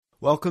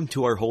Welcome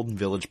to our Holden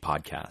Village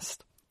podcast.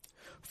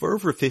 For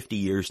over 50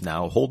 years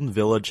now, Holden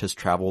Village has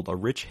traveled a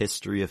rich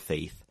history of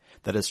faith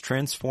that has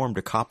transformed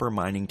a copper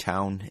mining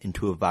town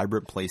into a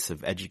vibrant place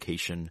of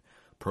education,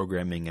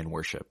 programming, and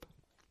worship.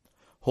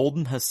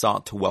 Holden has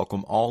sought to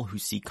welcome all who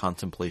seek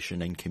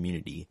contemplation and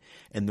community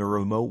in the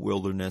remote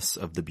wilderness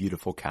of the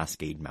beautiful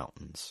Cascade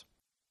Mountains.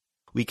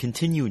 We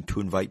continue to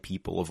invite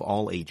people of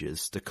all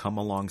ages to come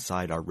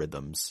alongside our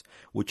rhythms,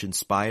 which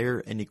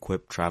inspire and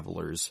equip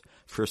travelers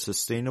for a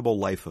sustainable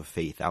life of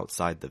faith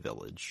outside the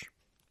village.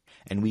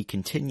 And we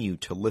continue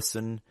to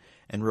listen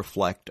and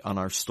reflect on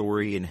our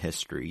story and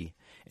history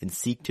and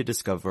seek to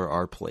discover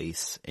our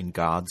place in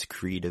God's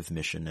creative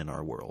mission in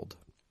our world.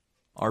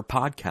 Our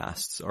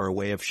podcasts are a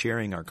way of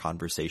sharing our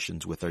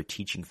conversations with our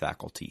teaching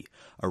faculty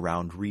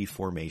around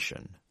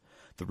reformation,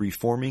 the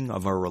reforming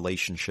of our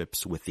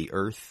relationships with the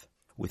earth,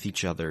 with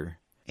each other,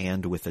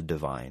 and with the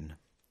divine.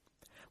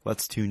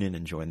 Let's tune in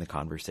and join the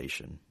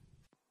conversation.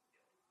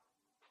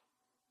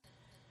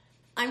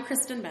 I'm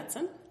Kristen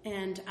Benson,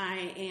 and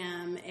I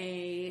am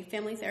a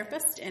family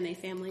therapist and a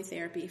family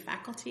therapy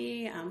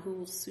faculty who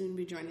will soon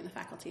be joining the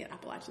faculty at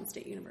Appalachian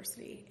State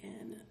University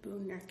in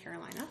Boone, North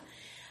Carolina.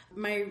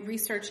 My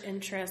research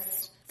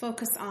interests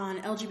focus on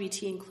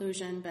LGBT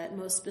inclusion, but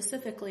most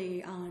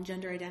specifically on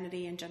gender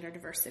identity and gender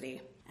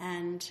diversity.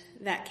 And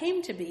that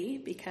came to be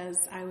because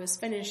I was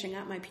finishing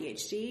up my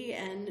PhD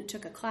and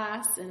took a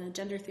class in a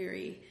gender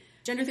theory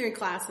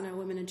class in a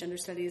Women in Gender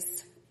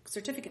Studies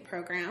certificate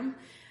program,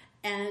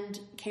 and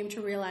came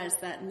to realize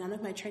that none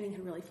of my training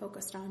had really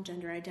focused on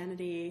gender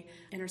identity,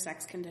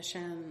 intersex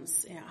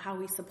conditions, how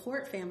we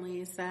support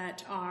families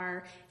that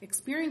are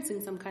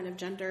experiencing some kind of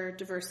gender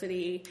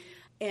diversity.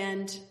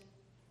 And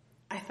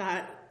I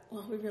thought,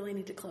 well, we really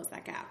need to close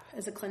that gap.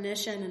 As a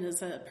clinician and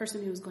as a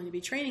person who's going to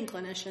be training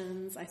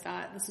clinicians, I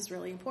thought this is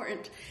really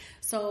important.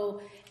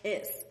 So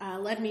it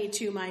led me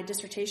to my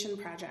dissertation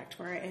project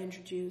where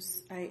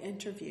I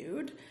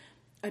interviewed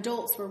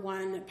adults where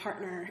one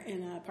partner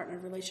in a partner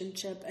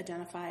relationship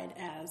identified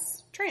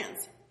as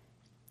trans.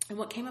 And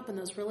what came up in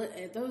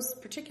those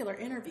particular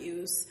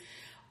interviews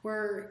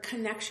were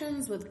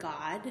connections with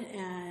God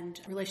and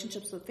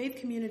relationships with faith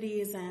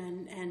communities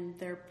and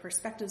their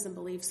perspectives and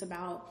beliefs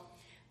about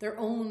their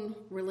own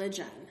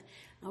religion,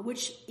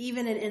 which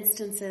even in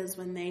instances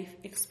when they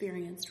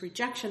experienced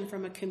rejection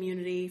from a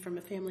community, from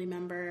a family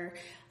member,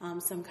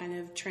 some kind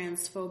of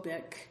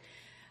transphobic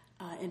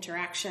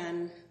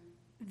interaction,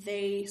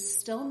 they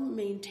still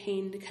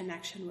maintained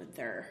connection with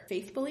their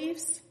faith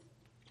beliefs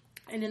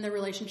and in their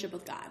relationship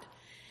with God.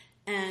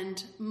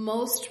 And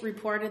most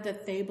reported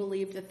that they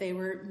believed that they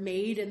were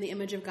made in the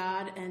image of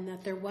God and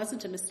that there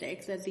wasn't a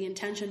mistake, that the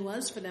intention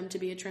was for them to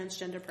be a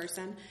transgender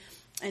person,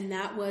 and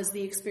that was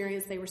the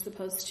experience they were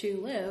supposed to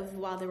live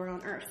while they were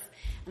on earth.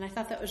 And I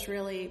thought that was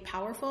really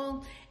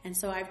powerful. And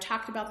so I've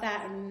talked about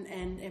that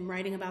and am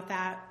writing about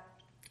that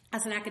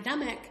as an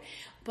academic,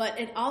 but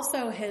it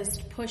also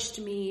has pushed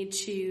me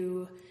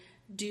to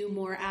do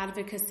more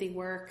advocacy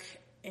work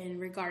in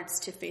regards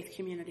to faith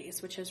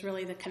communities, which is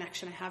really the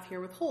connection I have here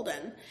with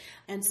Holden.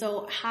 And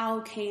so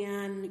how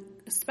can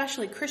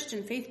especially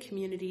Christian faith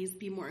communities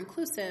be more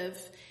inclusive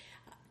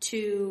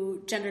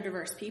to gender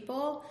diverse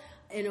people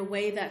in a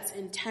way that's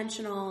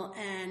intentional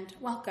and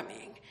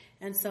welcoming?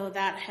 And so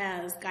that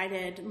has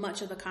guided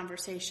much of the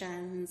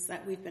conversations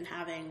that we've been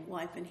having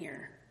while I've been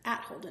here at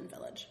Holden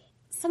Village.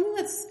 Something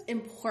that's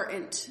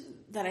important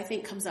that I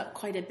think comes up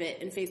quite a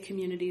bit in faith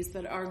communities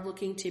that are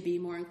looking to be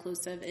more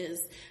inclusive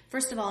is,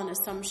 first of all, an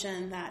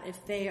assumption that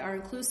if they are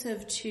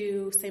inclusive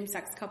to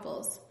same-sex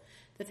couples,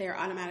 that they are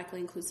automatically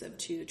inclusive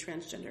to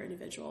transgender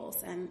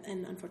individuals. And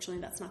unfortunately,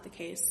 that's not the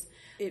case.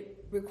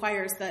 It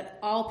requires that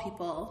all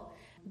people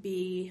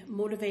be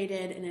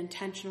motivated and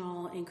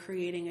intentional in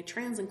creating a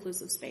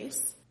trans-inclusive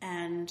space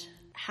and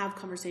have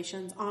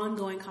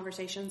ongoing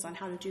conversations on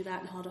how to do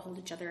that and how to hold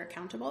each other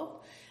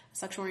accountable.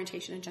 Sexual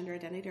orientation and gender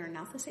identity are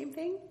not the same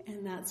thing,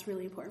 and that's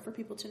really important for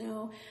people to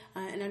know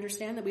and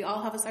understand that we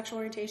all have a sexual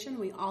orientation,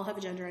 we all have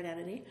a gender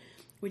identity.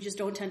 We just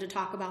don't tend to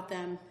talk about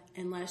them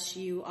unless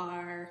you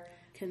are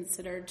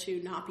considered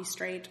to not be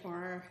straight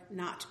or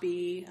not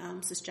be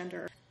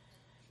cisgender.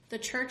 The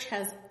church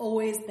has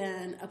always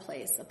been a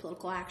place of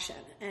political action,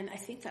 and I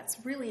think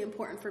that's really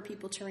important for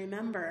people to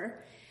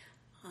remember.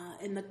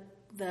 In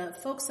the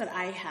folks that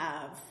I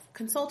have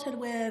consulted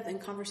with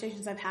and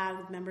conversations I've had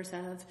with members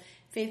of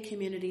faith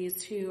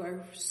communities who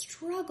are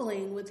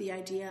struggling with the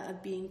idea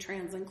of being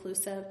trans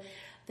inclusive,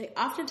 they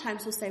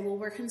oftentimes will say, well,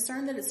 we're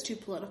concerned that it's too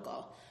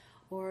political,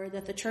 or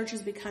that the church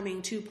is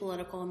becoming too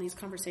political and these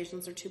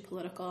conversations are too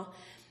political.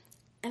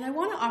 And I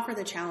want to offer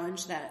the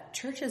challenge that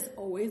church has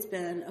always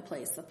been a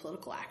place of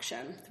political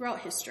action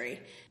throughout history.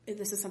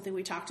 This is something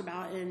we talked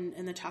about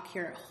in the talk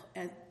here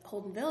at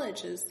Holden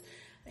Village, is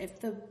if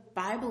the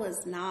Bible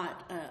is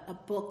not a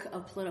book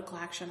of political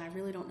action, I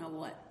really don't know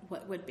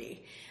what would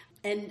be.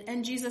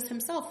 And Jesus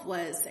himself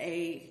was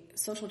a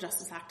social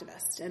justice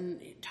activist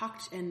and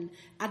talked and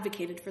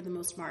advocated for the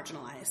most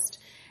marginalized.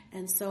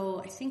 And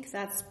so I think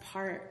that's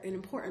an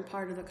important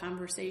part of the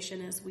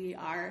conversation as we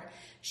are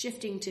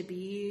shifting to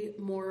be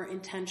more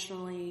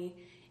intentionally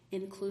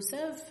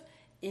inclusive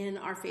in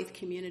our faith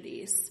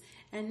communities.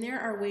 And there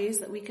are ways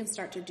that we can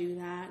start to do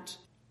that,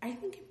 I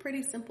think in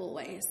pretty simple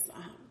ways,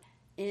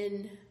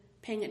 in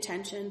paying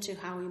attention to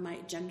how we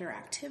might gender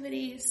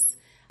activities,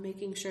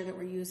 making sure that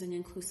we're using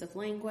inclusive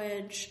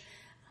language,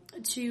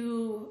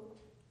 to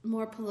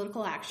more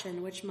political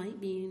action, which might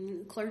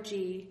mean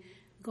clergy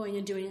going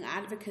and doing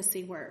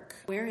advocacy work,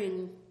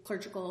 wearing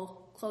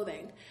clerical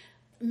clothing.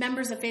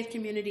 Members of faith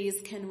communities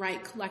can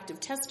write collective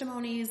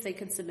testimonies, they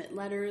can submit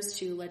letters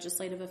to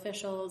legislative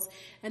officials,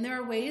 and there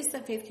are ways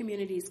that faith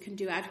communities can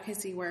do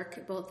advocacy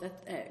work, both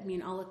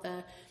all at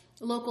the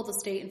local, the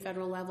state, and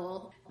federal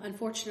level.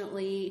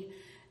 Unfortunately,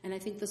 and I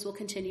think this will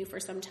continue for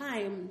some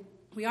time,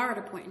 we are at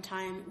a point in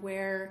time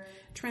where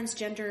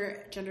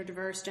transgender, gender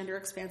diverse, gender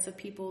expansive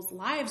people's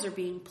lives are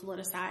being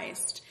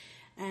politicized.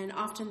 And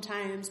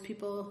oftentimes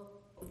people,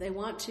 they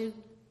want to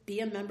be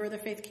a member of the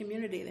faith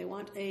community. They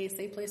want a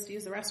safe place to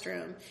use the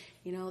restroom.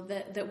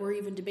 That we're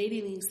even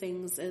debating these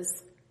things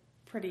is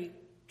pretty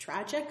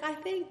tragic, I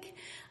think.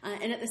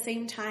 And at the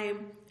same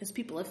time, as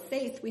people of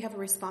faith, we have a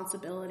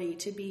responsibility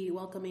to be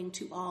welcoming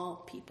to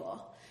all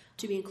people,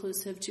 to be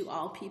inclusive to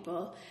all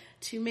people,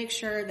 to make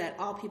sure that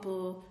all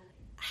people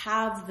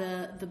have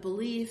the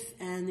belief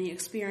and the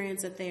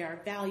experience that they are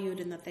valued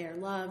and that they are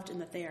loved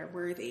and that they are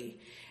worthy.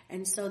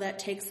 And so that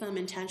takes some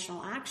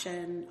intentional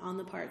action on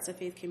the parts of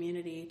faith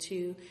community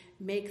to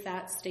make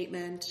that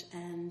statement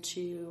and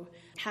to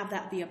have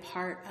that be a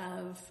part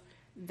of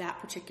that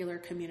particular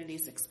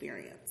community's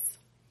experience.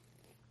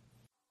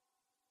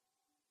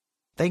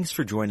 Thanks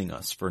for joining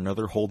us for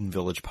another Holden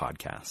Village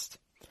podcast.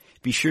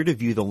 Be sure to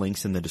view the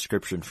links in the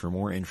description for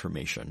more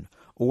information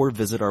or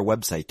visit our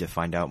website to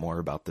find out more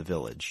about the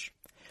village.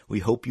 We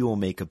hope you will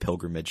make a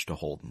pilgrimage to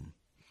Holden.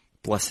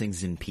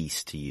 Blessings and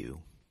peace to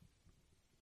you.